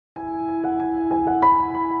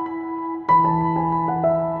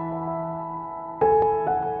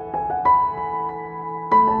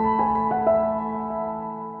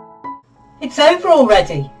It's over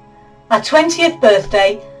already. Our 20th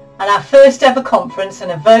birthday and our first ever conference,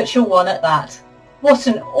 and a virtual one at that. What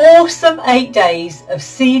an awesome 8 days of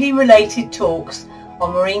Sealy related talks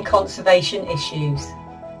on marine conservation issues.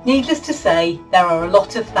 Needless to say, there are a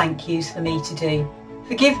lot of thank yous for me to do.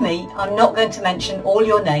 Forgive me, I'm not going to mention all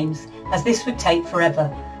your names as this would take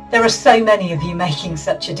forever. There are so many of you making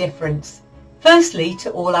such a difference. Firstly,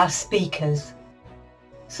 to all our speakers,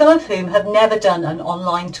 some of whom have never done an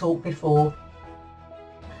online talk before,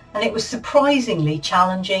 and it was surprisingly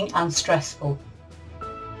challenging and stressful.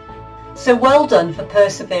 So well done for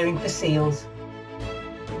persevering for SEALS.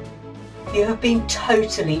 You have been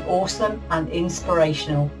totally awesome and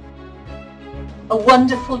inspirational. A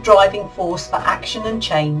wonderful driving force for action and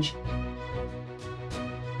change.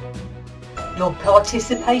 Your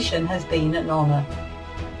participation has been an honour.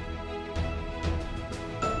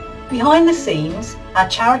 Behind the scenes, our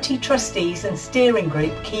charity trustees and steering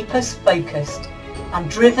group keep us focused and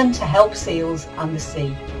driven to help SEALS and the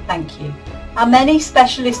sea. Thank you. Our many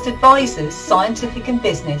specialist advisors, scientific and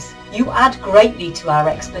business, you add greatly to our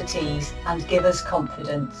expertise and give us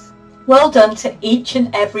confidence. Well done to each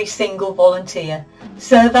and every single volunteer,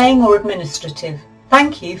 surveying or administrative.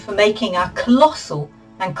 Thank you for making our colossal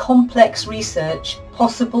and complex research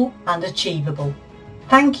possible and achievable.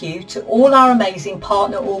 Thank you to all our amazing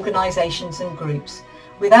partner organisations and groups,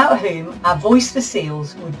 without whom our voice for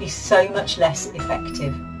SEALS would be so much less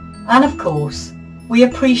effective. And of course, we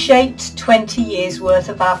appreciate 20 years worth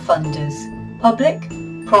of our funders, public,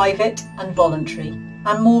 private and voluntary,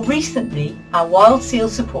 and more recently our Wild Seal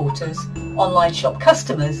supporters, online shop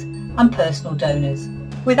customers and personal donors.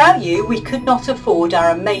 Without you, we could not afford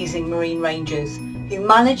our amazing marine rangers who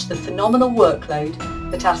manage the phenomenal workload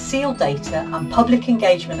that our SEAL data and public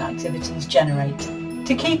engagement activities generate.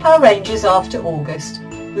 To keep our rangers after August,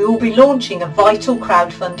 we will be launching a vital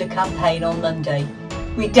crowdfunder campaign on Monday.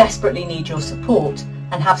 We desperately need your support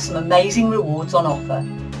and have some amazing rewards on offer,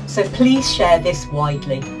 so please share this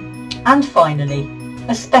widely. And finally,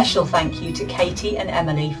 a special thank you to Katie and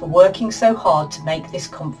Emily for working so hard to make this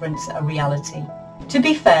conference a reality. To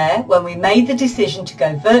be fair, when we made the decision to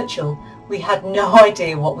go virtual, we had no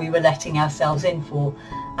idea what we were letting ourselves in for,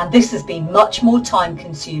 and this has been much more time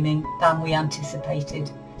consuming than we anticipated.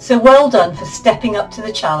 So well done for stepping up to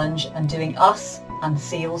the challenge and doing us and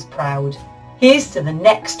SEALS proud. Here's to the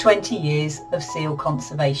next 20 years of SEAL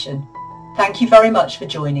conservation. Thank you very much for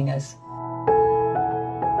joining us.